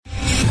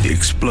The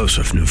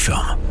explosive new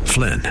film,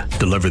 Flynn,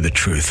 deliver the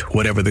truth,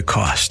 whatever the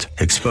cost.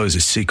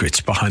 Exposes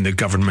secrets behind the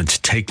government's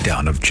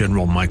takedown of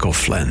General Michael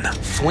Flynn.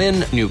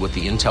 Flynn knew what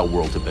the intel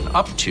world had been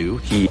up to.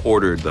 He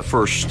ordered the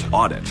first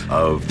audit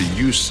of the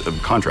use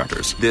of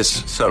contractors.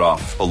 This set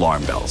off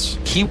alarm bells.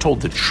 He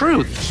told the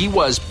truth. He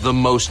was the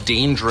most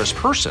dangerous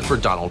person for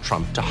Donald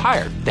Trump to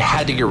hire. They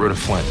had to get rid of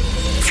Flynn.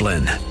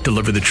 Flynn,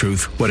 deliver the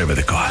truth, whatever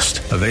the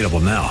cost. Available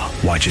now.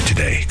 Watch it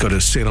today. Go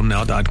to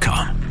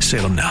salemnow.com.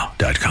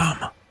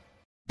 salemnow.com.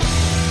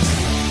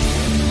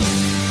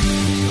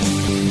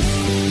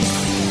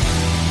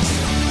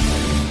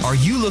 Are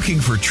you looking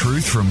for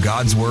truth from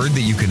God's Word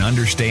that you can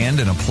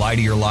understand and apply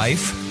to your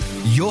life?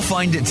 You'll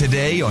find it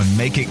today on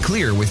Make It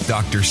Clear with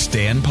Dr.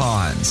 Stan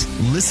Pons.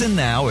 Listen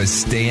now as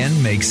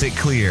Stan makes it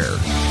clear.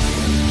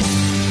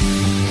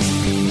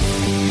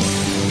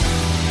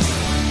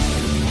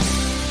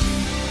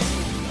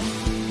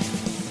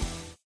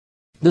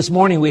 This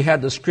morning we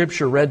had the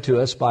scripture read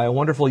to us by a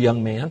wonderful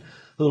young man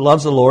who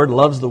loves the Lord,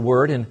 loves the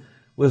Word, and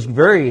was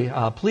very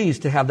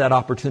pleased to have that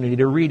opportunity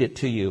to read it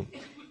to you.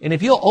 And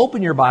if you'll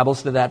open your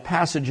Bibles to that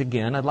passage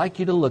again, I'd like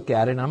you to look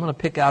at it. And I'm going to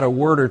pick out a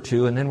word or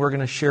two, and then we're going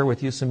to share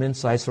with you some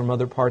insights from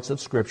other parts of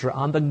Scripture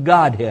on the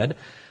Godhead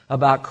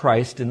about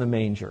Christ in the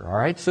manger. All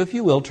right? So if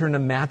you will, turn to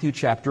Matthew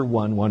chapter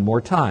 1 one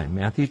more time.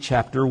 Matthew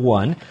chapter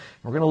 1.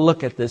 We're going to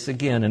look at this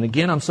again. And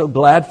again, I'm so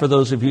glad for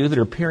those of you that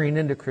are peering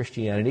into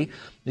Christianity,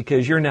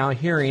 because you're now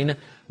hearing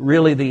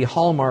really the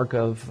hallmark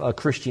of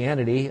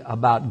Christianity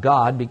about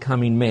God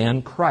becoming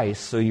man,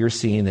 Christ. So you're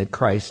seeing that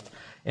Christ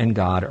and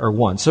God are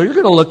one. So you're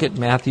going to look at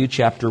Matthew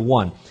chapter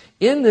 1.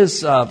 In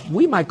this,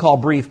 we might call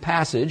brief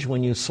passage,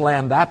 when you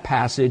slam that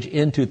passage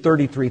into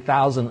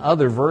 33,000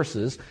 other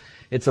verses,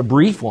 it's a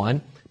brief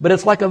one, but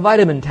it's like a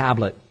vitamin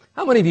tablet.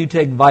 How many of you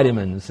take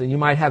vitamins? And you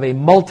might have a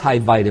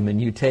multivitamin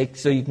you take,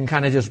 so you can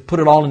kind of just put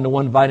it all into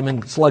one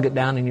vitamin, slug it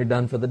down, and you're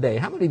done for the day.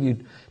 How many of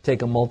you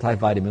take a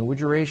multivitamin? Would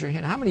you raise your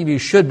hand? How many of you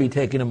should be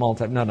taking a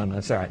multivitamin? No,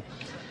 it's all right.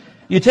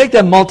 You take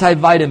that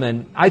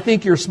multivitamin. I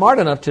think you're smart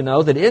enough to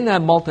know that in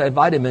that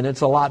multivitamin,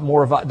 it's a lot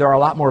more. There are a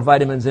lot more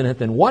vitamins in it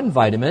than one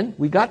vitamin.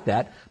 We got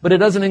that, but it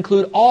doesn't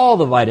include all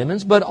the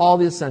vitamins, but all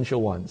the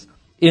essential ones.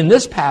 In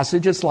this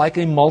passage, it's like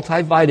a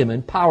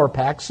multivitamin power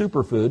pack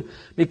superfood,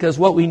 because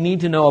what we need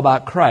to know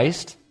about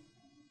Christ,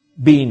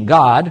 being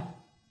God,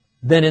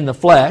 then in the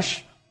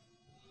flesh,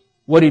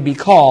 what He'd be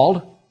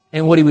called,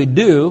 and what He would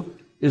do,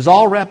 is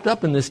all wrapped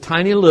up in this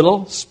tiny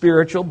little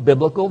spiritual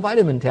biblical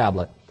vitamin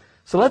tablet.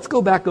 So let's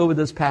go back over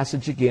this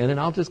passage again, and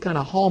I'll just kind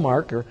of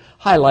hallmark or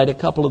highlight a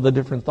couple of the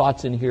different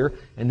thoughts in here,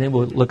 and then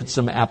we'll look at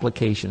some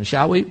application,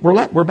 shall we?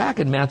 We're back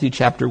in Matthew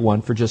chapter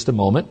 1 for just a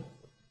moment.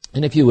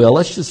 And if you will,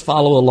 let's just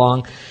follow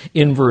along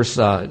in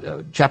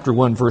chapter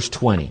 1, verse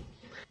 20.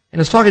 And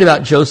it's talking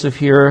about Joseph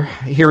here,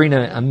 hearing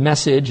a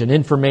message, an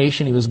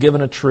information. He was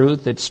given a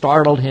truth that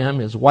startled him.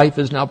 His wife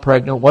is now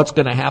pregnant. What's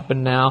going to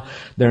happen now?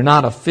 They're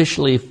not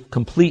officially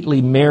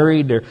completely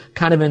married. They're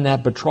kind of in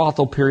that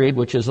betrothal period,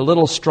 which is a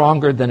little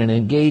stronger than an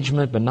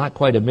engagement, but not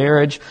quite a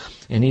marriage.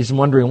 And he's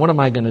wondering, what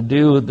am I going to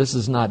do? This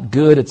is not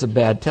good. It's a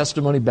bad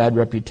testimony, bad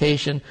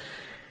reputation.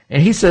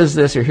 And he says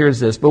this, or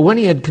hears this, but when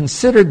he had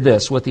considered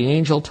this, what the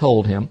angel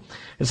told him,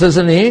 it says,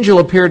 and the angel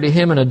appeared to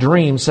him in a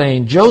dream,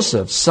 saying,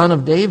 Joseph, son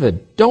of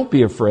David, don't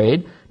be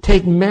afraid.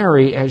 Take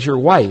Mary as your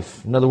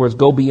wife. In other words,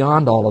 go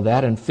beyond all of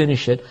that and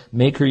finish it.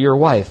 Make her your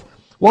wife.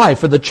 Why?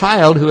 For the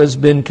child who has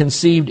been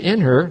conceived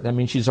in her, that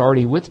means she's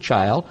already with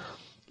child,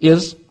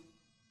 is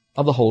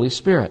of the Holy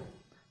Spirit.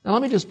 Now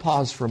let me just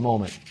pause for a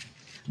moment.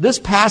 This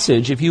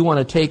passage, if you want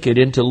to take it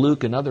into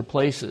Luke and other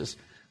places,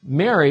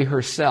 Mary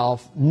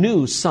herself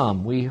knew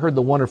some. We heard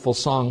the wonderful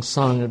song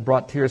sung. It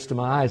brought tears to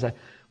my eyes. I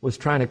was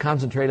trying to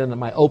concentrate on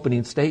my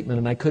opening statement,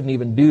 and I couldn't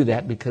even do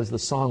that because the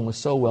song was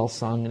so well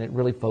sung, and it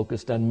really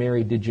focused on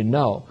Mary, did you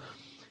know?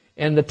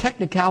 And the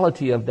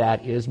technicality of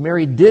that is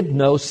Mary did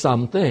know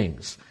some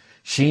things.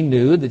 She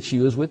knew that she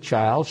was with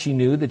child. She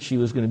knew that she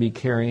was going to be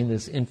carrying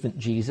this infant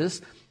Jesus.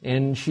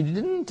 And she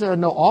didn't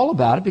know all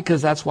about it,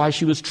 because that's why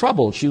she was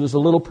troubled. She was a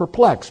little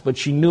perplexed, but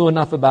she knew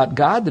enough about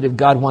God that if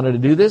God wanted to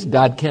do this,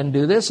 God can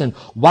do this. And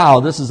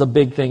wow, this is a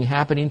big thing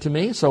happening to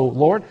me. So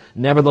Lord,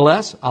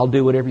 nevertheless, I'll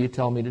do whatever you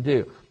tell me to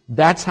do.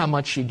 That's how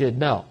much she did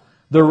know.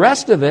 The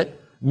rest of it,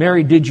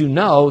 Mary, did you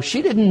know?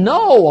 She didn't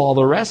know all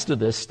the rest of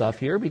this stuff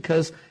here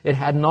because it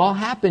hadn't all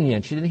happened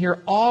yet. She didn't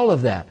hear all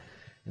of that.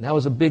 And that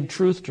was a big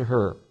truth to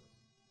her.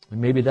 And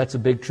maybe that's a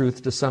big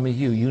truth to some of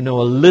you. You know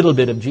a little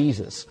bit of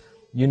Jesus.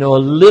 You know a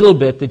little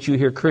bit that you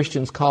hear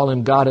Christians call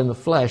Him God in the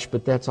flesh,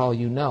 but that's all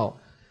you know.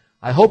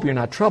 I hope you're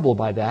not troubled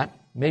by that.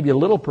 Maybe a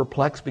little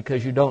perplexed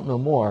because you don't know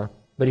more.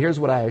 But here's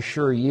what I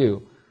assure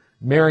you.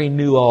 Mary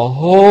knew a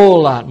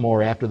whole lot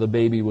more after the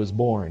baby was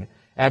born.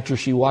 After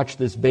she watched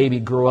this baby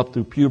grow up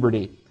through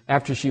puberty.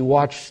 After she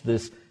watched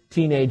this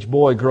teenage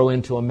boy grow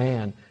into a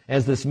man.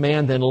 As this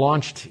man then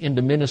launched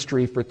into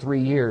ministry for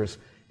 3 years.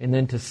 And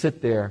then to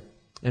sit there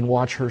and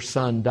watch her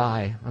son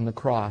die on the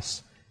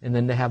cross. And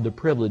then to have the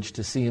privilege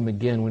to see him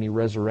again when he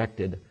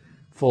resurrected,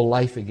 full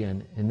life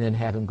again, and then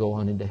have him go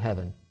on into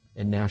heaven.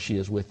 and now she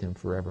is with him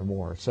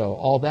forevermore. So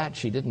all that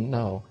she didn't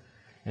know,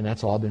 and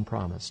that's all been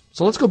promised.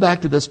 So let's go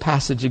back to this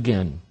passage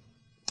again.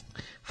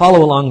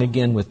 Follow along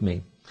again with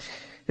me.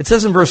 It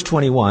says in verse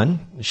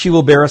 21, she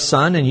will bear a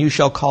son, and you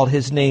shall call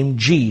his name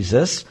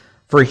Jesus,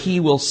 for he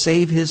will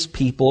save his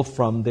people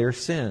from their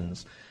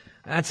sins.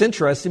 That's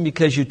interesting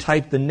because you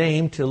type the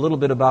name to a little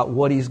bit about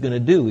what he's going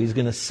to do. He's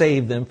going to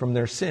save them from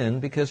their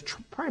sin because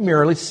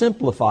primarily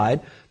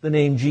simplified, the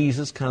name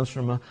Jesus comes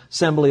from an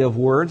assembly of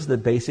words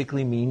that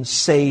basically means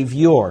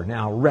savior,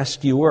 now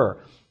rescuer.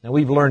 Now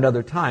we've learned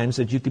other times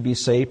that you could be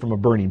saved from a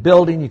burning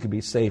building, you could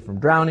be saved from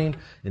drowning.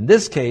 In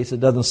this case, it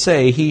doesn't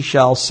say he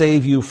shall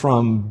save you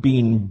from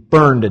being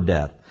burned to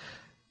death.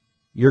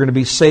 You're going to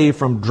be saved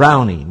from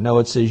drowning. No,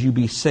 it says you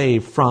be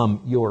saved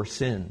from your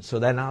sins. So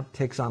that now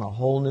takes on a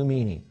whole new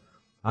meaning.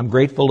 I'm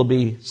grateful to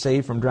be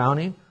saved from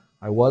drowning.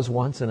 I was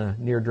once in a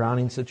near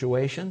drowning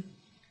situation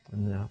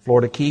in the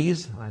Florida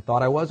Keys. I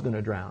thought I was going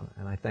to drown.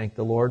 And I thank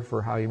the Lord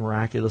for how He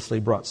miraculously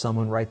brought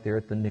someone right there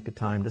at the nick of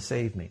time to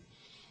save me.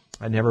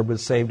 I never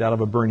was saved out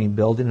of a burning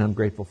building, and I'm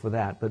grateful for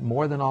that. But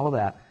more than all of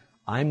that,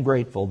 I'm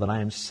grateful that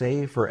I am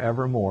saved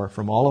forevermore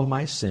from all of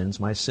my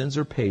sins. My sins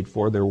are paid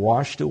for. They're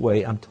washed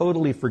away. I'm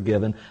totally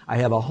forgiven. I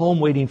have a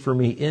home waiting for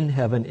me in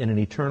heaven in an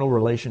eternal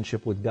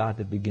relationship with God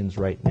that begins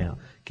right now.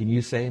 Can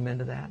you say amen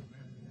to that?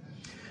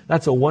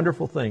 That's a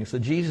wonderful thing. So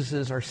Jesus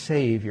is our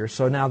Savior.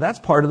 So now that's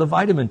part of the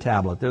vitamin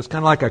tablet. There's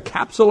kind of like a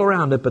capsule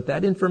around it, but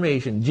that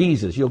information,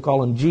 Jesus, you'll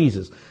call Him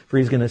Jesus, for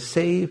He's going to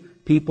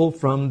save people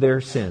from their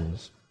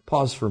sins.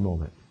 Pause for a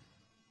moment.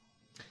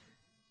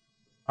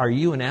 Are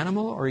you an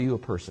animal or are you a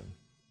person?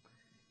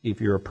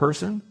 If you're a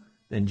person,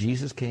 then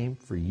Jesus came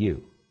for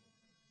you,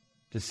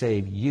 to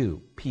save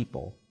you,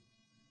 people,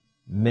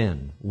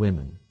 men,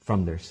 women,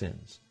 from their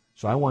sins.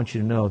 So I want you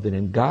to know that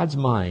in God's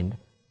mind,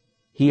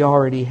 He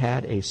already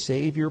had a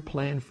Savior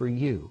plan for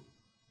you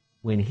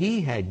when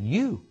He had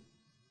you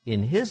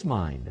in His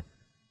mind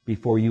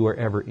before you were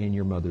ever in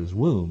your mother's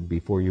womb,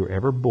 before you were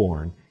ever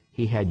born.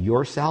 He had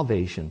your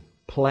salvation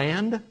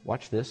planned,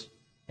 watch this,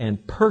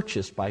 and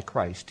purchased by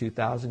Christ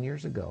 2,000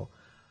 years ago,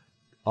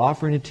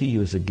 offering it to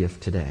you as a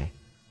gift today.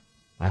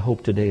 I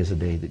hope today is a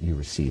day that you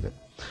receive it.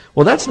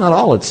 Well, that's not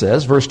all it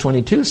says. Verse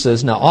 22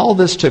 says, now all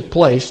this took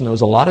place, and there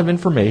was a lot of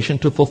information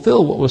to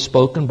fulfill what was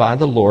spoken by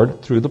the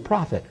Lord through the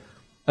prophet.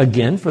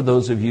 Again, for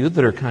those of you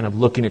that are kind of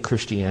looking at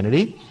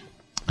Christianity,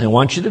 I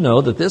want you to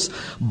know that this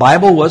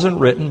Bible wasn't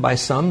written by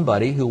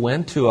somebody who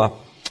went to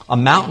a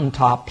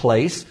mountaintop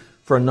place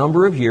for a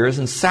number of years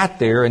and sat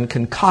there and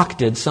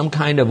concocted some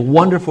kind of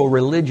wonderful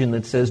religion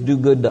that says do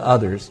good to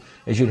others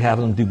as you'd have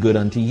them do good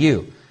unto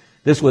you.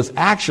 This was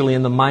actually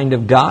in the mind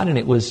of God, and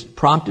it was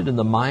prompted in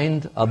the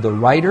mind of the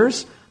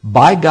writers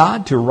by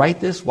God to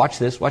write this, watch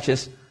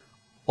this,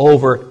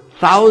 over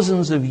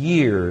thousands of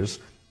years.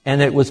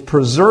 And it was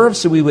preserved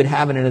so we would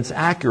have it in its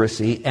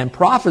accuracy. And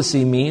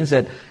prophecy means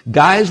that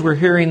guys were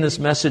hearing this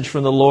message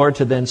from the Lord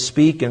to then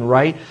speak and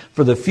write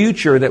for the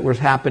future that was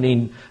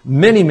happening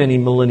many, many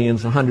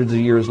millenniums and hundreds of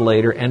years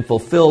later and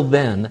fulfilled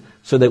then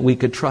so that we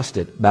could trust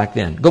it back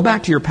then. Go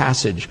back to your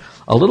passage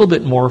a little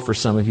bit more for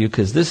some of you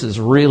because this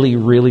is really,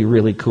 really,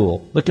 really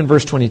cool. Look in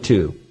verse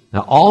 22.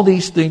 Now all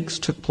these things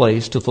took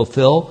place to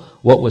fulfill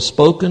what was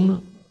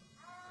spoken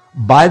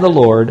by the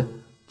Lord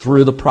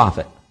through the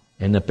prophet.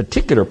 And the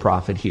particular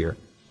prophet here.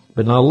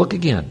 But now look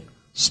again.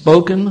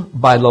 Spoken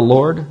by the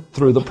Lord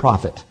through the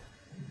prophet.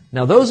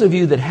 Now those of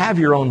you that have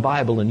your own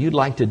Bible and you'd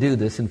like to do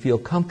this and feel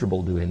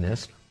comfortable doing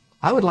this,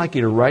 I would like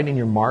you to write in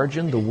your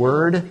margin the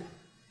word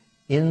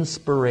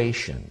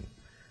inspiration.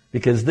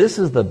 Because this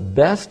is the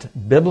best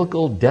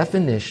biblical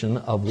definition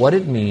of what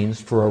it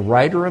means for a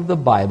writer of the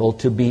Bible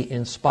to be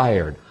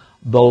inspired.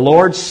 The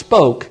Lord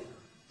spoke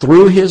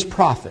through His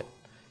prophet.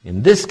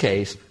 In this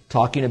case,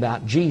 talking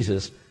about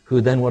Jesus, who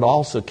then would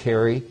also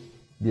carry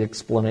the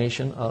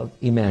explanation of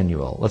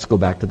Emmanuel. Let's go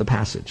back to the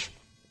passage.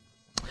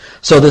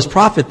 So this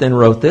prophet then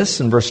wrote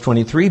this in verse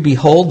 23,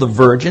 behold, the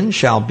virgin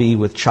shall be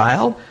with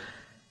child,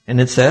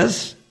 and it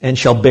says, and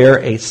shall bear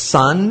a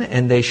son,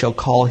 and they shall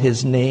call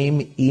his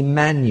name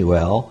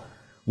Emmanuel,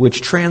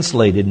 which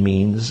translated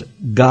means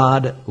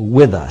God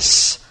with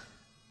us.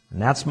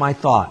 And that's my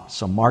thought.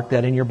 So mark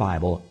that in your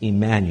Bible,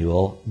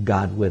 Emmanuel,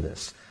 God with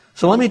us.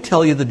 So let me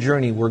tell you the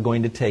journey we're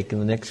going to take in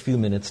the next few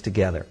minutes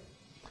together.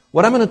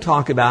 What I'm going to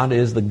talk about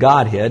is the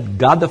Godhead,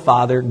 God the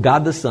Father,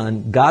 God the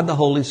Son, God the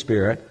Holy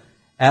Spirit,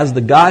 as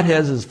the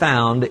Godhead is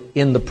found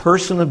in the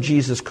person of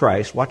Jesus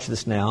Christ. Watch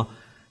this now.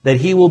 That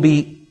He will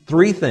be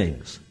three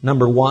things.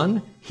 Number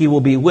one, He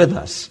will be with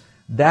us.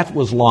 That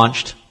was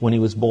launched when He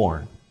was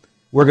born.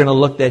 We're going to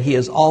look that He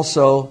is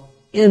also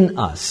in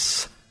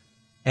us.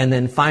 And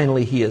then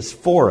finally, He is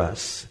for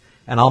us.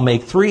 And I'll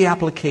make three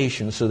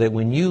applications so that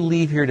when you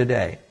leave here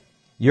today,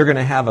 you're going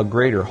to have a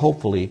greater,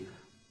 hopefully,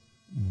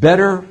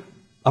 better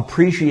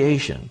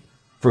appreciation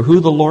for who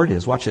the Lord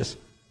is. Watch this.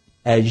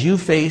 As you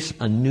face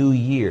a new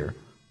year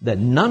that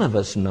none of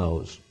us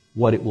knows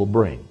what it will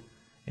bring.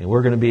 And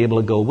we're going to be able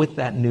to go with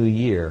that new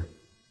year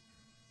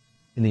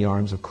in the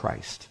arms of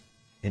Christ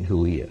and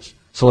who He is.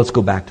 So let's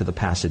go back to the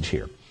passage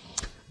here.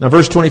 Now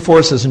verse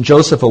 24 says, and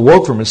Joseph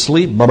awoke from his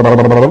sleep,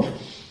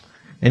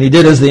 and he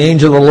did as the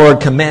angel of the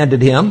Lord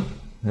commanded him.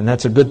 And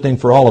that's a good thing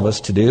for all of us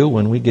to do.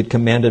 When we get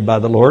commanded by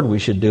the Lord, we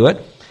should do it.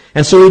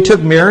 And so he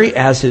took Mary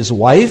as his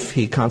wife.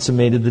 He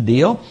consummated the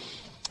deal.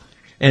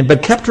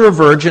 But kept her a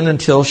virgin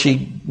until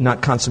she,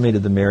 not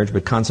consummated the marriage,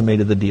 but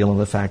consummated the deal, and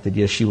the fact that,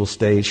 yes, she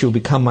will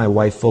become my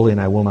wife fully, and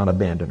I will not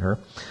abandon her.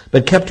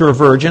 But kept her a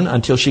virgin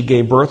until she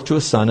gave birth to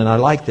a son, and I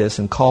like this,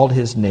 and called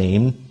his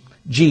name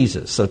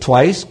Jesus. So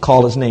twice,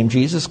 call his name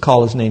Jesus,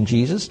 call his name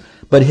Jesus.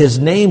 But his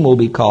name will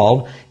be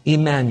called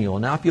Emmanuel.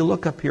 Now, if you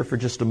look up here for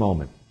just a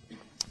moment,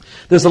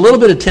 there's a little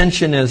bit of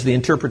tension as the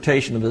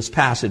interpretation of this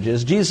passage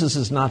is. Jesus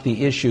is not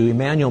the issue.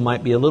 Emmanuel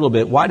might be a little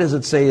bit. Why does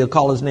it say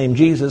call his name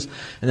Jesus,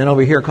 and then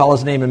over here call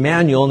his name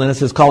Emmanuel, and then it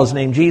says call his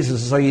name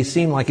Jesus? So you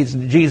seem like it's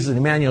Jesus,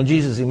 Emmanuel,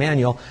 Jesus,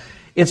 Emmanuel.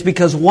 It's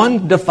because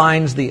one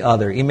defines the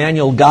other.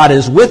 Emmanuel, God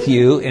is with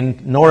you, and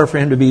in order for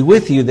him to be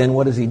with you, then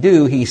what does he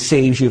do? He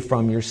saves you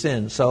from your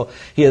sins. So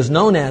he is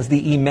known as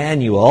the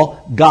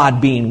Emmanuel,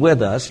 God being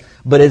with us,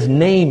 but his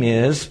name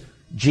is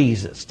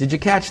Jesus. Did you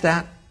catch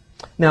that?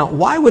 Now,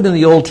 why would in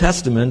the Old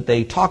Testament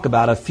they talk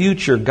about a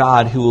future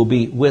God who will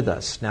be with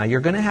us? Now,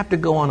 you're going to have to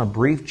go on a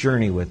brief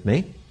journey with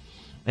me.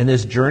 And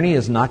this journey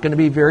is not going to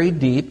be very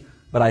deep,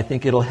 but I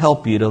think it'll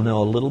help you to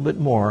know a little bit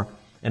more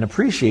and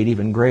appreciate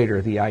even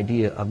greater the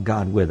idea of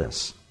God with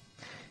us.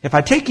 If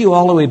I take you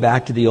all the way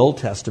back to the Old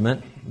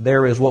Testament,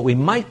 there is what we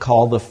might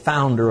call the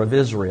founder of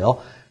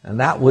Israel, and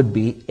that would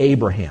be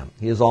Abraham.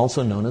 He is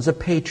also known as a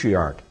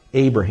patriarch,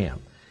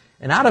 Abraham.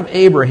 And out of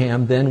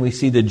Abraham, then, we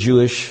see the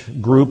Jewish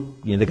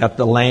group. They got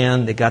the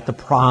land, they got the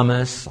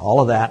promise,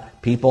 all of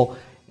that, people.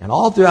 And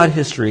all throughout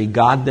history,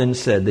 God then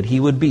said that he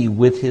would be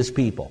with his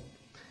people.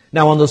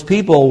 Now, when those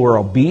people were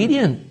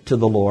obedient to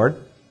the Lord,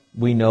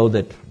 we know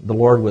that the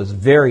Lord was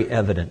very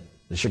evident.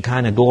 The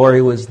Shekinah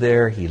glory was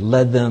there. He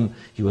led them.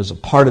 He was a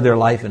part of their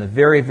life in a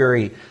very,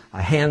 very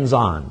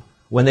hands-on.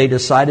 When they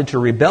decided to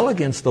rebel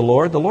against the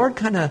Lord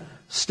kind of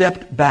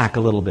stepped back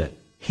a little bit.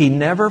 He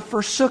never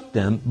forsook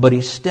them, but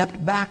he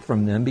stepped back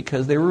from them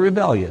because they were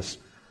rebellious.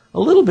 A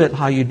little bit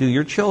how you do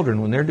your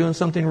children. When they're doing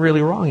something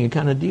really wrong, you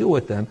kind of deal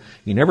with them.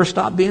 You never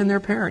stop being their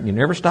parent. You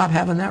never stop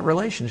having that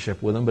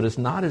relationship with them, but it's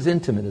not as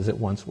intimate as it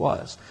once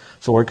was.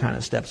 So it kind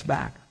of steps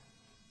back.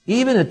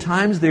 Even at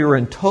times they were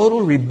in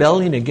total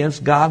rebellion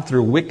against God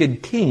through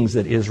wicked kings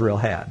that Israel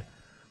had.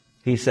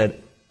 He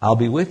said, I'll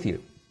be with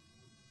you.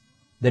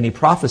 Then he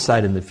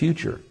prophesied in the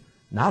future,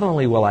 not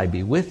only will I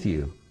be with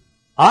you,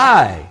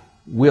 I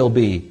will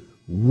be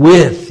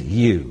with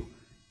you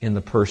in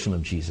the person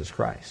of Jesus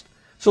Christ.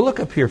 So look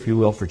up here, if you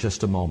will, for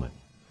just a moment.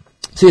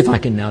 See if I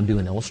can now do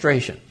an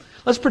illustration.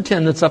 Let's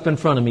pretend that's up in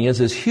front of me is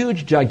this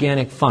huge,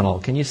 gigantic funnel.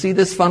 Can you see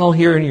this funnel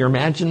here in your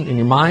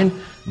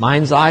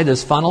mind's eye,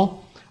 this funnel?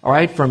 All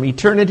right, from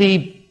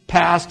eternity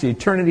past to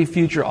eternity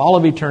future, all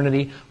of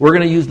eternity, we're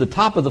going to use the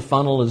top of the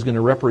funnel is going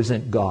to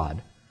represent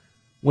God.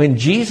 When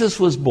Jesus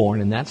was born,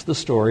 and that's the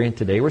story, and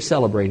today we're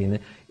celebrating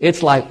it,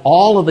 it's like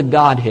all of the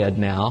Godhead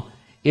now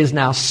is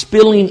now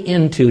spilling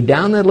into,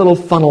 down that little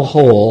funnel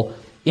hole,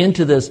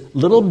 into this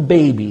little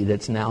baby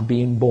that's now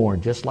being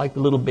born, just like the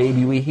little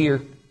baby we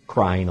hear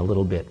crying a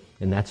little bit.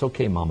 And that's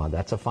okay, Mama.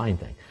 That's a fine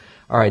thing.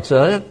 All right,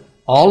 so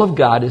all of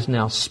God is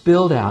now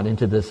spilled out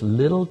into this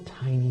little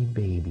tiny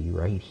baby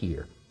right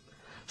here.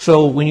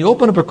 So when you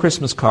open up a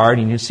Christmas card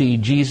and you see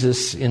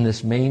Jesus in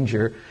this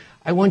manger,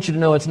 I want you to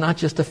know it's not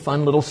just a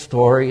fun little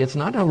story. It's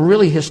not a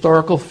really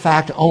historical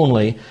fact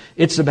only.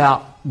 It's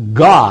about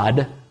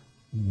God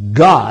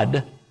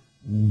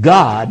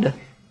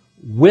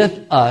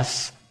with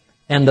us,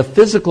 and the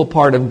physical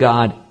part of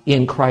God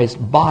in Christ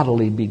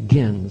bodily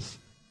begins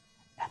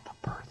at the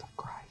birth of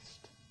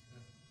Christ.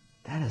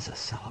 That is a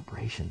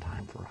celebration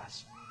time for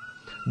us.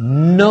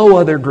 No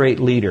other great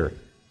leader,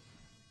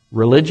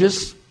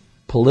 religious,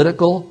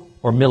 political,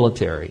 or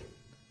military,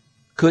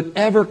 could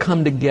ever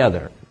come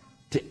together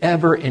to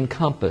ever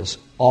encompass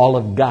all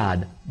of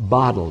God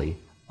bodily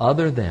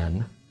other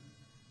than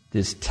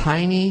this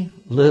tiny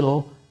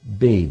little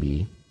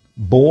baby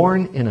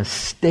born in a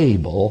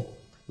stable,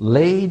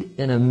 laid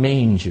in a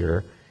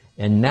manger,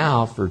 and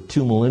now for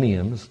 2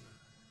 millenniums,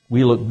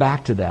 we look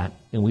back to that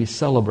and we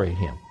celebrate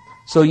him.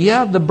 So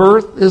yeah, the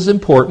birth is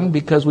important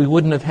because we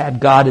wouldn't have had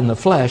God in the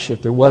flesh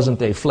if there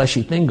wasn't a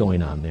fleshy thing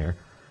going on there.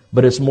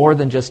 But it's more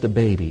than just a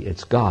baby.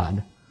 It's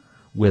God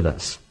with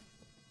us.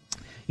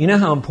 You know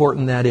how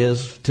important that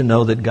is to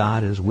know that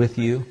God is with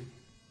you?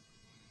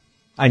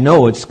 I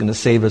know it's going to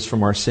save us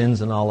from our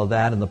sins and all of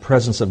that, and the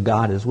presence of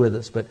God is with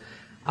us. But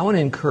I want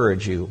to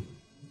encourage you,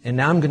 and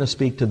now I'm going to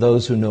speak to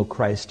those who know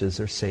Christ as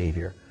their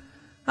Savior.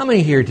 How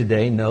many here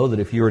today know that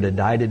if you were to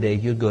die today,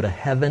 you'd go to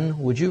heaven?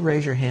 Would you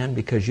raise your hand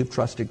because you've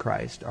trusted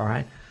Christ? All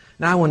right?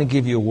 Now I want to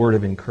give you a word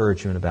of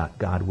encouragement about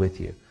God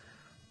with you.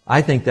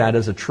 I think that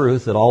is a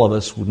truth that all of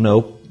us would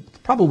know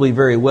probably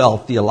very well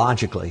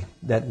theologically,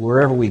 that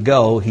wherever we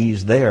go,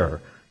 He's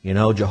there. You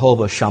know,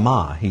 Jehovah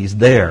Shammah, He's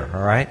there,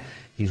 all right?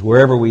 He's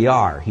wherever we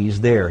are. He's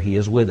there. He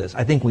is with us.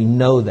 I think we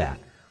know that.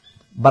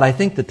 But I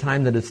think the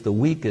time that it's the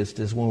weakest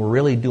is when we're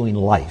really doing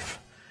life.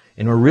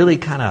 and we're really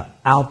kind of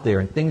out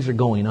there and things are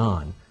going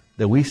on,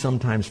 that we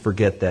sometimes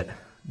forget that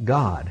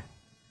God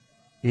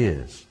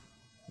is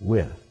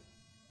with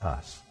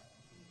us.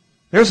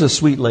 There's a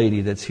sweet lady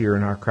that's here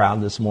in our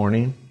crowd this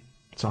morning,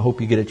 so I hope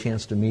you get a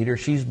chance to meet her.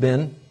 She's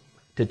been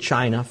to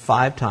China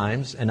 5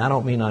 times, and I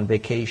don't mean on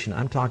vacation.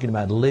 I'm talking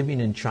about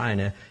living in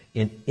China,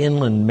 in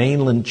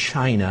mainland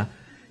China,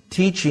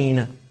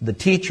 teaching the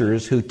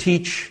teachers who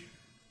teach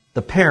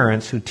the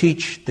parents, who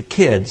teach the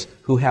kids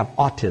who have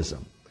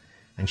autism.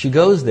 And she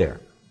goes there.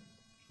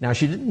 Now,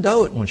 she didn't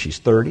do it when she's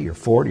 30 or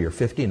 40 or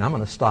 50, and I'm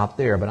going to stop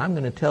there, but I'm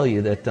going to tell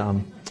you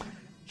that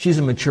she's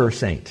a mature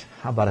saint.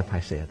 How about if I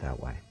say it that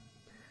way?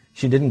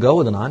 She didn't go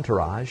with an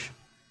entourage.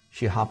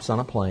 She hops on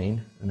a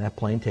plane, and that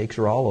plane takes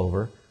her all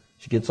over.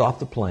 She gets off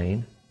the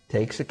plane,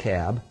 takes a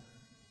cab,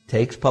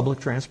 takes public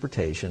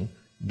transportation,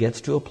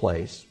 gets to a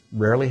place,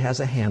 rarely has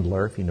a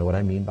handler, if you know what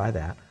I mean by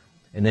that,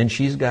 and then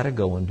she's got to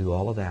go and do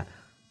all of that.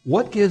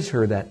 What gives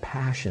her that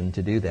passion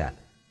to do that?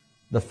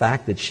 The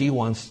fact that she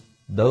wants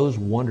those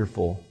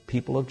wonderful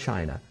people of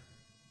China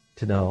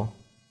to know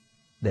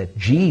that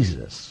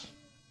Jesus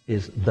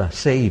is the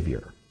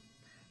Savior.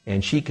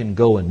 And she can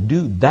go and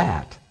do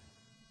that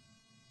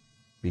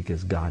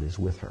because God is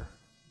with her.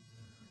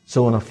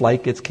 So when a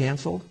flight gets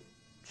canceled,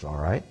 it's all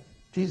right.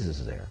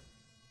 Jesus is there.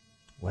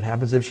 What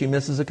happens if she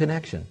misses a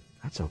connection?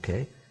 That's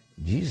okay.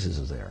 Jesus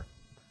is there.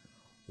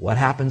 What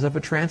happens if a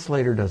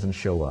translator doesn't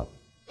show up?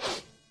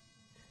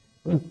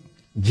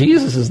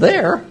 Jesus is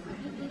there.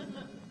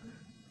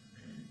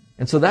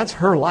 And so that's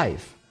her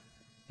life.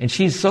 And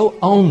she's so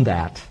owned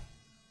that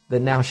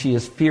now she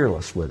is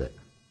fearless with it.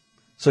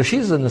 So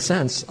she's, in a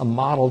sense, a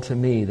model to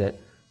me that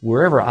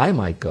wherever I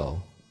might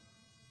go,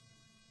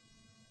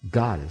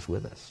 God is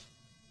with us.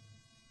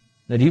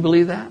 Now, do you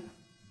believe that?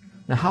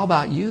 Now, how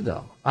about you,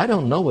 though? I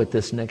don't know what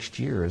this next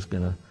year is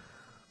going to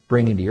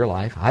bring into your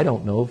life. I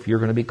don't know if you're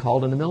going to be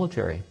called in the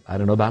military. I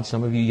don't know about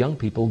some of you young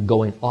people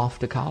going off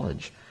to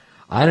college.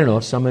 I don't know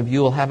if some of you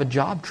will have a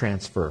job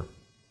transfer.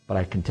 But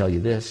I can tell you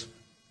this,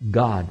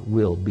 God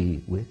will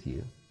be with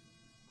you.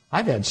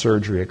 I've had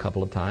surgery a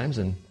couple of times,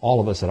 and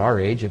all of us at our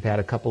age have had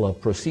a couple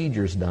of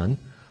procedures done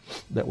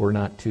that we're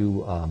not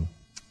too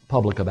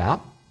public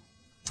about,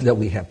 that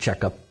we have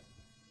checkup.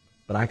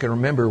 But I can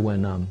remember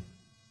when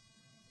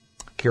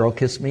Carol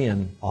kissed me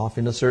and off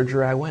into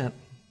surgery I went.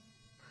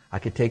 I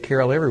could take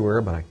Carol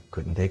everywhere, but I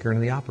couldn't take her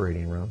into the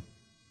operating room.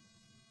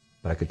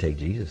 But I could take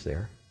Jesus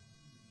there.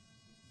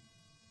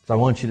 So I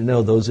want you to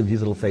know, those of you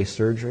that will face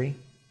surgery,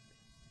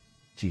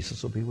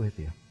 Jesus will be with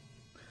you.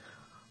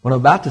 What I'm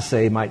about to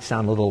say might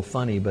sound a little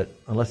funny, but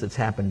unless it's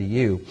happened to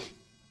you,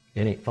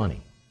 it ain't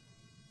funny.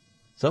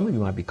 Some of you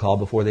might be called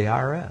before the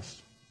IRS.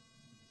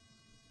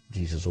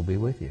 Jesus will be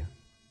with you.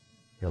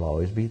 He'll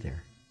always be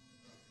there.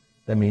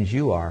 That means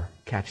you are,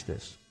 catch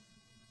this,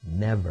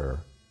 never,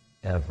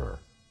 ever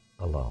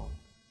alone.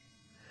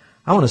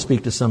 I want to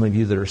speak to some of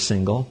you that are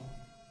single.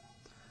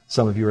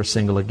 Some of you are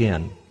single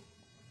again.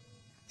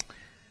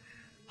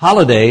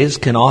 Holidays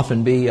can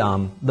often be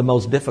the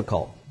most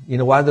difficult. You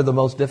know why they're the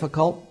most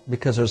difficult?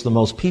 Because there's the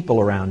most people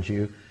around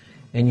you,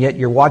 and yet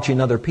you're watching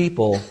other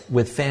people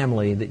with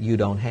family that you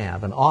don't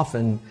have. And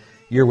often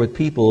you're with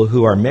people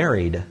who are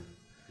married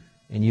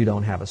and you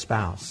don't have a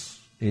spouse.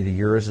 Either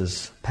yours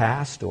is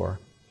passed, or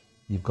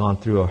you've gone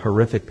through a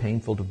horrific,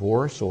 painful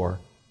divorce, or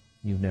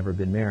you've never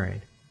been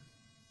married.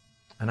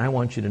 And I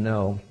want you to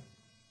know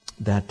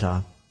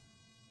that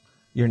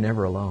you're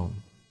never alone.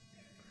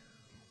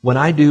 When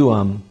I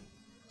do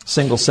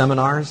single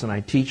seminars and I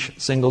teach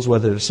singles,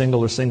 whether they're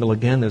single or single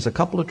again, there's a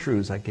couple of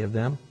truths I give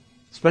them,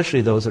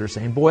 especially those that are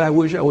saying, boy, I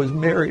wish I was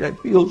married. I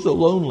feel so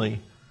lonely.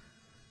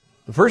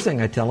 The first thing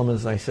I tell them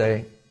is I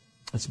say,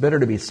 it's better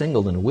to be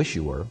single than to wish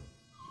you were.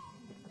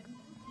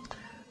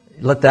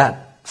 Let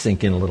that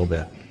sink in a little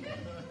bit.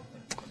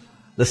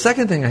 The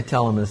second thing I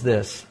tell them is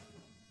this.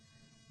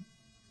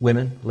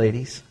 Women,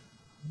 ladies,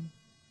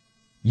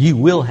 you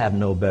will have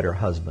no better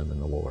husband than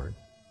the Lord.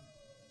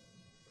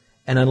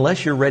 And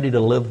unless you're ready to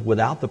live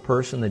without the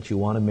person that you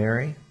want to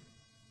marry,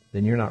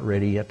 then you're not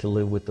ready yet to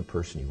live with the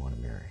person you want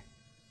to marry.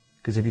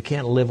 Because if you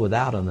can't live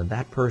without him, then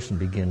that person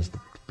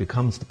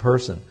becomes the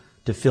person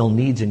to fill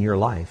needs in your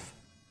life.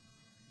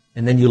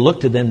 And then you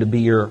look to them to be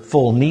your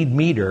full need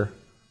meter.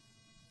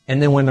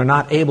 And then when they're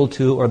not able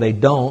to, or they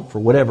don't, for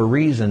whatever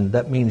reason,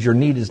 that means your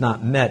need is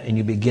not met and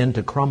you begin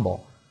to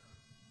crumble.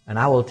 And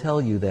I will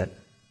tell you that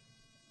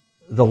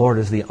the Lord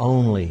is the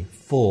only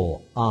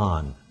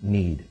full-on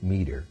need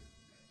meter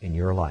in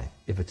your life.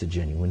 If it's a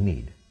genuine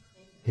need,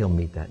 He'll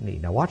meet that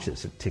need. Now watch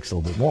this. It takes a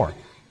little bit more.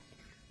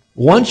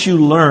 Once you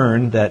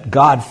learn that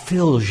God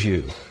fills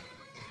you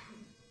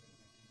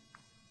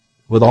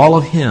with all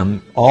of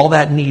Him, all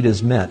that need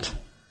is met.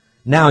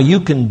 Now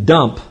you can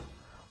dump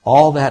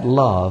all that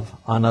love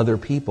on other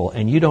people,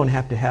 and you don't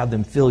have to have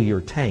them fill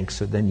your tank,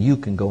 so then you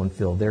can go and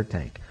fill their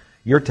tank.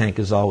 Your tank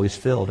is always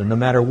filled, and no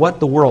matter what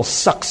the world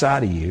sucks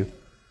out of you,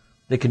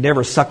 they can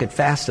never suck it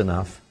fast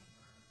enough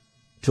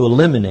to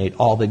eliminate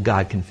all that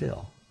God can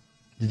fill.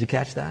 Did you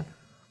catch that?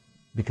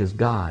 Because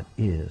God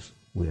is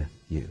with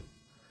you.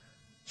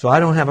 So I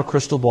don't have a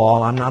crystal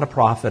ball. I'm not a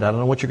prophet. I don't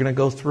know what you're going to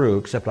go through,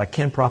 except I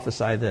can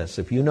prophesy this.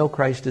 If you know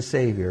Christ as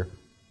Savior,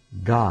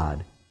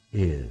 God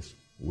is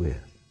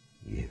with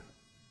you.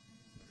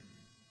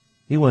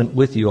 He went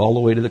with you all the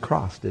way to the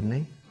cross, didn't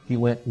he? He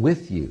went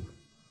with you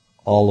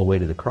all the way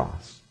to the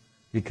cross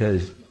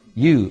because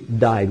you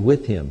died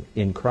with him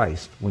in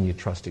Christ when you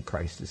trusted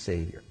Christ as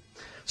Savior.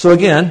 So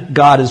again,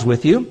 God is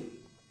with you.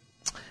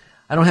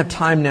 I don't have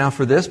time now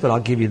for this, but I'll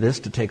give you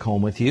this to take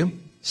home with you.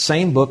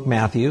 Same book,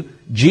 Matthew.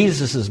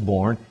 Jesus is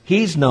born.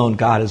 He's known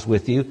God is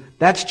with you.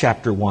 That's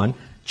chapter 1.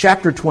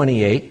 Chapter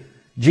 28.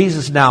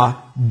 Jesus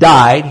now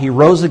died. He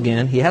rose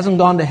again. He hasn't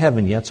gone to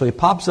heaven yet, so he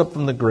pops up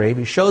from the grave.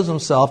 He shows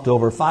himself to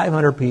over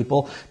 500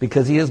 people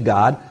because he is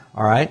God.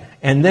 All right?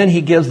 And then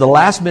he gives the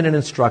last minute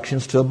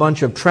instructions to a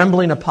bunch of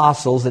trembling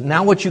apostles that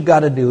now what you've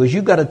got to do is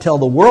you've got to tell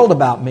the world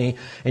about me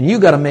and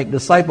you've got to make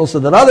disciples so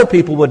that other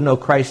people would know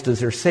Christ as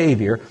their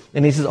Savior.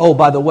 And he says, oh,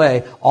 by the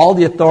way, all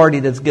the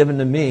authority that's given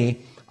to me,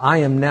 I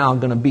am now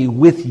going to be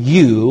with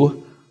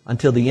you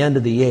until the end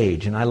of the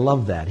age. And I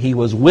love that. He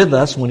was with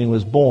us when he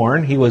was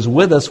born. He was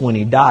with us when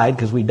he died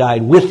because we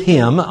died with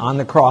him on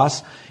the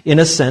cross, in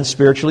a sense,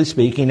 spiritually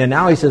speaking. And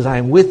now he says, I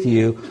am with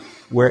you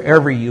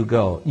wherever you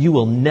go. You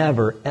will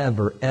never,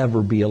 ever,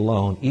 ever be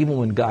alone, even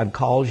when God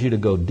calls you to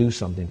go do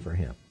something for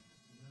him.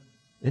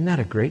 Isn't that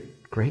a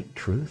great, great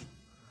truth?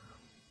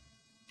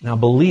 Now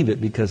believe it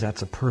because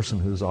that's a person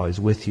who's always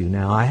with you.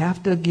 Now I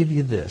have to give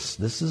you this.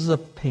 This is a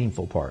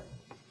painful part.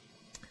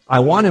 I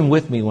want him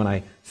with me when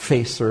I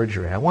face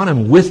surgery. I want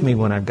him with me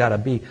when I've got to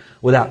be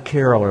without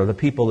Carol or the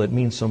people that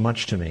mean so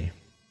much to me.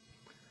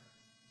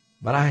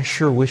 But I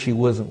sure wish he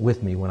wasn't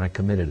with me when I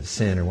committed a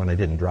sin or when I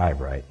didn't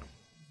drive right.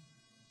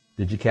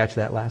 Did you catch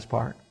that last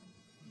part?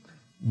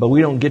 But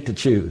we don't get to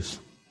choose.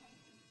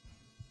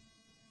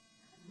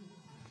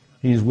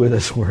 He's with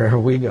us wherever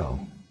we go.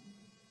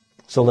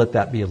 So let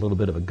that be a little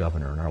bit of a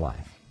governor in our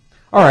life.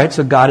 All right,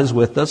 so God is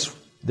with us.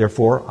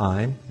 Therefore,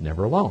 I'm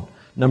never alone.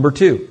 Number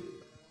 2.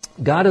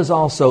 God is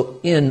also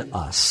in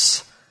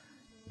us.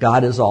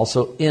 God is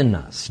also in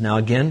us. Now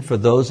again, for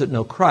those that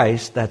know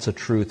Christ, that's a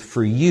truth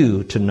for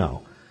you to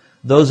know.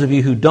 Those of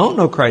you who don't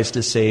know Christ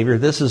as Savior,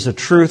 this is a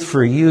truth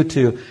for you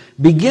to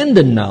begin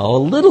to know a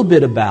little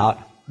bit about,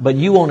 but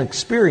you won't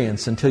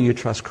experience until you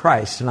trust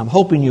Christ. And I'm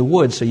hoping you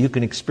would so you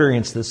can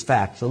experience this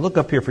fact. So look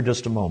up here for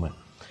just a moment.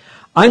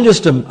 I'm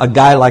just a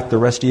guy like the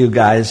rest of you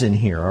guys in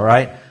here, all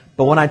right?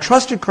 But when I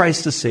trusted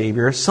Christ as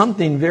Savior,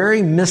 something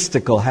very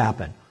mystical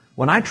happened.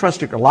 When I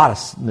trusted, a lot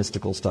of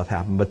mystical stuff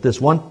happened, but this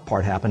one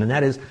part happened, and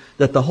that is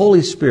that the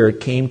Holy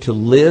Spirit came to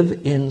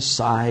live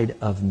inside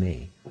of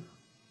me.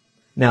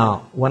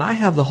 Now, when I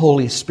have the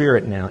Holy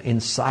Spirit now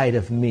inside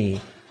of me,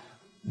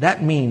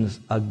 that means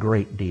a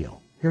great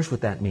deal. Here's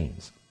what that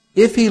means.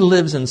 If he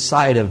lives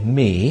inside of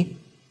me,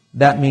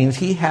 that means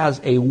he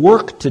has a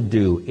work to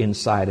do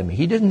inside of me.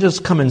 He didn't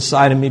just come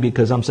inside of me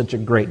because I'm such a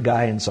great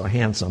guy and so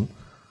handsome.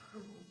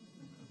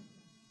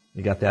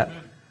 You got that?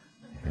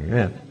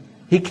 Amen.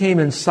 He came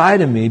inside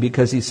of me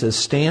because he says,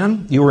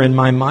 Stan, you were in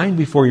my mind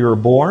before you were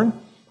born.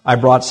 I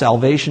brought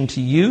salvation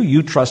to you.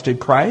 You trusted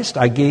Christ.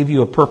 I gave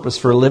you a purpose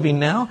for living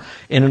now.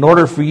 And in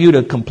order for you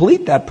to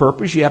complete that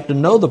purpose, you have to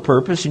know the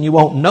purpose. And you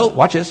won't know,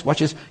 watch this.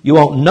 You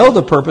won't know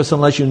the purpose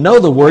unless you know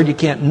the Word. You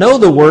can't know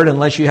the Word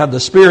unless you have the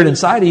Spirit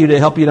inside of you to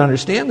help you to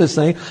understand this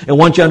thing. And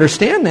once you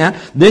understand that,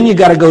 then you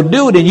got to go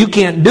do it. And you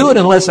can't do it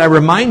unless I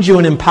remind you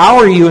and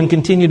empower you and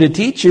continue to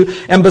teach you.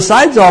 And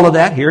besides all of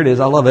that, here it is,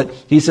 I love it.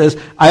 He says,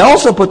 I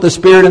also put the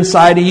Spirit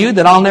inside of you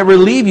that I'll never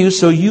leave you,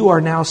 so you are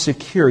now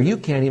secure. You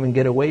can't even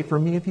get away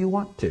from me if you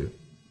want to.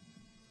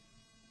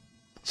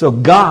 So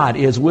God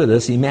is with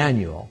us,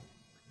 Emmanuel.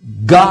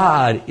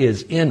 God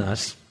is in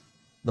us.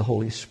 The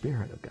Holy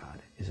Spirit of God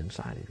is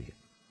inside of you.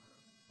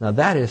 Now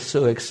that is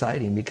so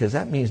exciting because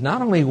that means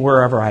not only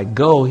wherever I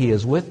go, he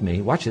is with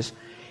me. Watch this.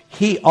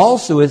 He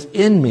also is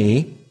in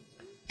me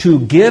to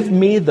give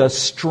me the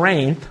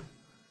strength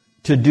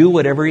to do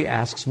whatever he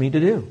asks me to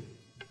do.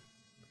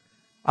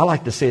 I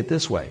like to say it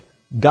this way.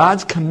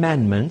 God's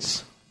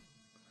commandments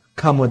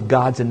come with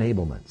God's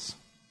enablements.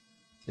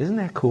 Isn't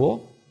that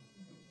cool?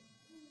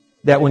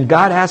 That when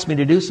God asks me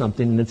to do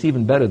something, and it's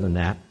even better than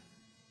that,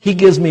 he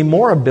gives me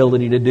more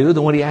ability to do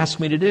than what he asks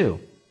me to do.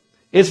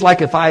 It's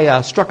like if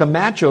I struck a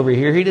match over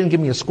here, he didn't give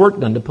me a squirt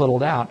gun to put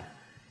it out.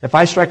 If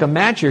I strike a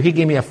match here, he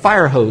gave me a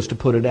fire hose to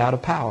put it out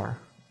of power.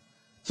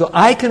 So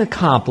I can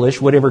accomplish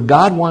whatever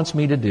God wants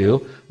me to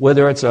do,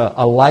 whether it's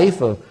a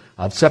life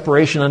of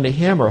separation unto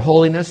him or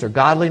holiness or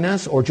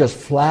godliness or just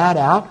flat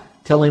out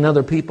telling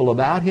other people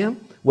about him.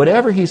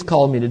 Whatever he's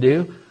called me to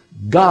do,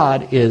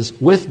 God is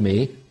with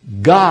me.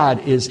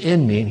 God is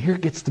in me. And here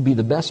gets to be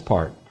the best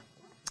part.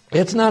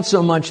 It's not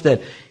so much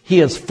that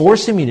he is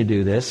forcing me to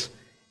do this,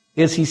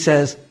 is he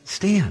says,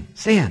 Stan,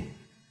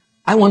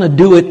 I want to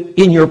do it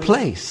in your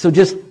place. So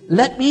just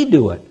let me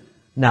do it.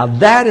 Now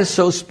that is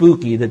so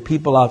spooky that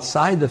people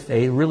outside the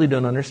faith really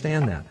don't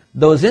understand that.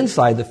 Those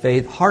inside the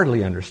faith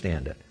hardly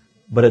understand it.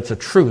 But it's a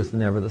truth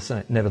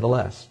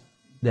nevertheless,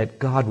 that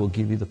God will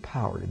give you the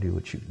power to do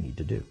what you need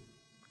to do.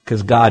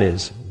 Because God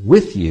is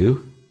with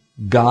you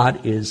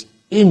God is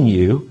in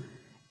you,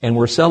 and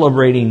we're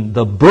celebrating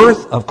the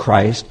birth of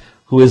Christ,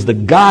 who is the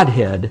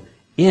Godhead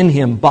in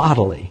him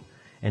bodily.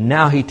 And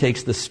now he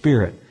takes the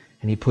Spirit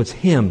and he puts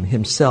him,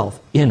 himself,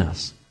 in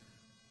us.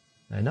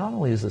 Now, not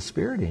only is the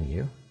Spirit in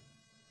you,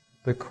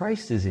 but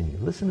Christ is in you.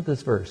 Listen to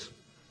this verse.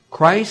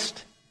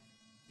 Christ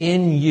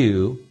in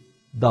you,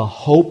 the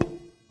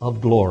hope of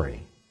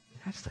glory.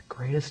 That's the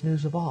greatest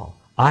news of all.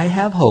 I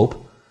have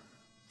hope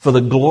for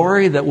the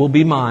glory that will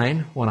be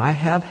mine when I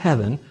have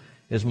heaven,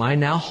 is my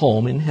now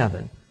home in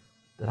heaven,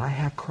 that I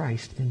have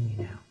Christ in me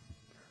now.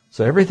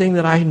 So everything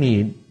that I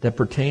need that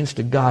pertains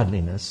to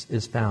godliness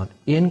is found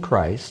in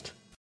Christ.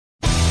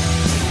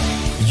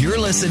 You're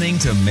listening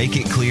to Make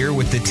It Clear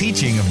with the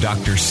teaching of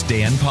Dr.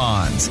 Stan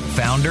Ponz,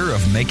 founder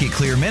of Make It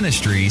Clear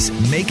Ministries.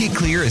 Make It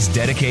Clear is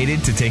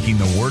dedicated to taking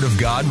the Word of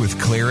God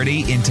with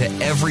clarity into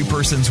every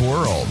person's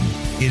world.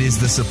 It is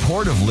the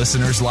support of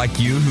listeners like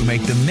you who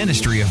make the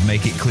ministry of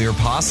Make It Clear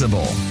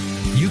possible.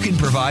 You can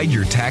provide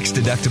your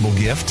tax-deductible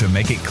gift to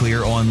Make It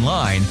Clear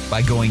online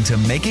by going to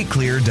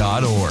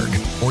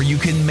makeitclear.org. Or you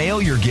can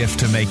mail your gift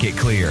to Make It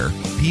Clear,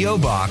 P.O.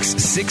 Box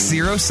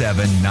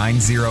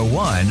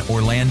 607901,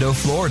 Orlando,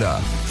 Florida,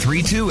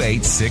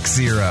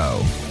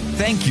 32860.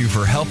 Thank you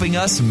for helping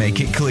us make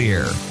it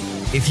clear.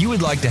 If you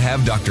would like to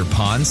have Dr.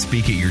 Ponz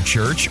speak at your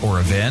church or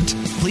event,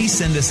 please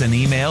send us an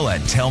email at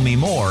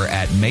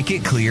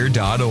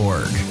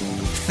tellmemore@makeitclear.org.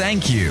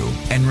 Thank you,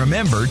 and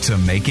remember to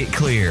make it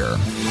clear.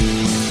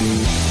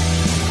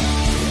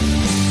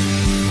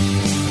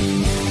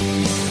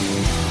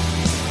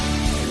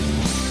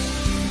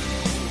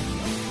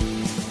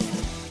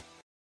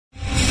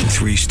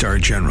 Three-star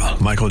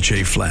General Michael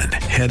J. Flynn,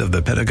 head of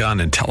the Pentagon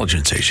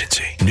Intelligence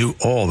Agency, knew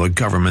all the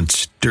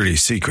government's dirty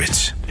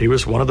secrets. He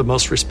was one of the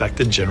most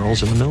respected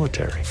generals in the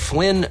military.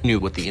 Flynn knew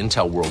what the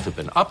intel world had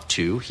been up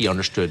to. He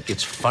understood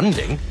its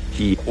funding.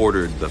 He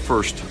ordered the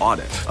first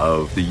audit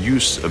of the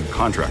use of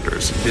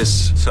contractors.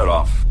 This set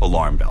off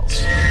alarm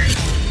bells.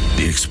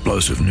 The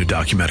explosive new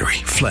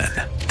documentary, Flynn,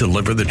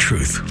 Deliver the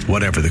Truth,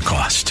 Whatever the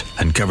Cost,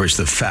 uncovers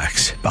the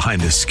facts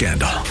behind this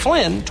scandal.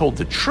 Flynn told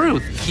the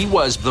truth. He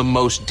was the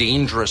most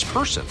dangerous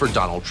person for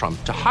Donald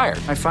Trump to hire.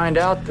 I find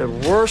out the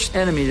worst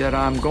enemy that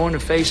I'm going to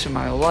face in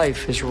my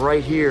life is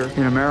right here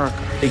in America.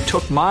 They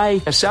took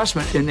my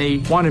assessment and they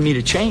wanted me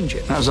to change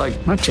it. And I was like,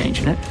 I'm not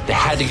changing it. They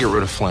had to get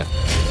rid of Flynn.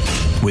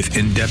 With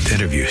in-depth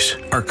interviews,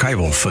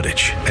 archival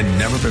footage, and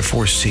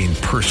never-before-seen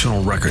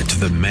personal records of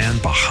the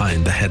man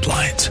behind the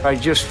headlines. I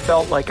just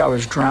felt like I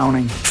was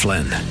drowning.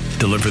 Flynn,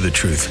 Deliver the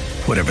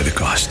Truth, Whatever the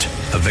Cost.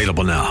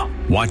 Available now.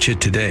 Watch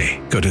it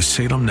today. Go to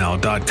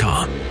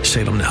salemnow.com.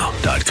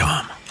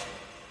 salemnow.com.